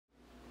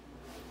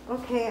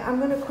Okay, I'm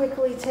going to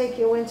quickly take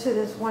you into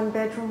this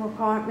one-bedroom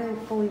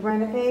apartment, fully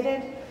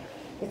renovated.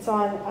 It's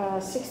on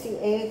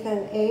 68th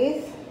and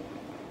 8th.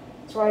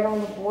 It's right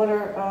on the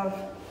border of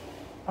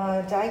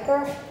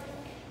Dyker.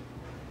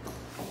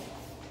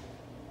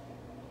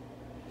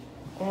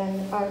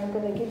 And I'm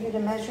going to give you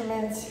the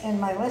measurements in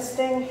my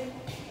listing.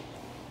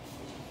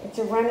 It's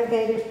a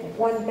renovated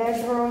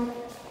one-bedroom.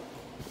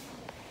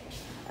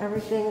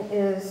 Everything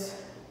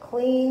is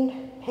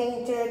clean,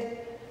 painted,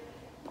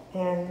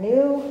 and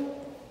new.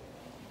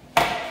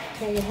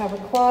 Okay, you have a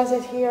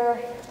closet here.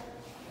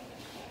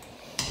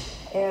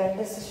 And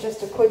this is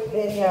just a quick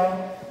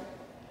video.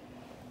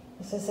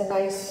 This is a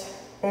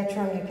nice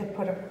bedroom. You could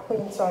put a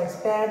queen-size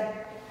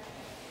bed.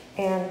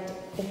 And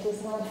it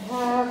does not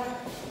have,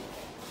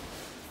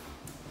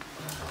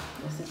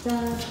 yes it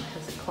does, it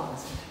has a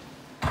closet.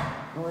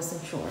 I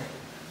wasn't sure.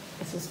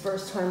 This is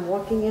first time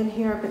walking in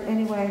here, but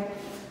anyway,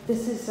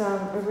 this is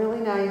a really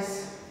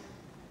nice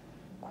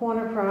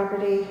corner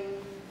property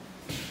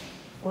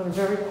on a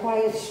very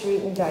quiet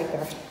street in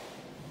Dyker.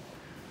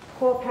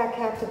 Call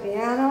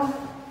Caltabiano,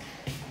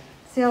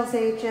 sales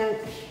agent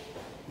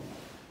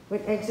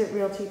with Exit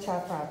Realty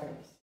Top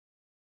Properties.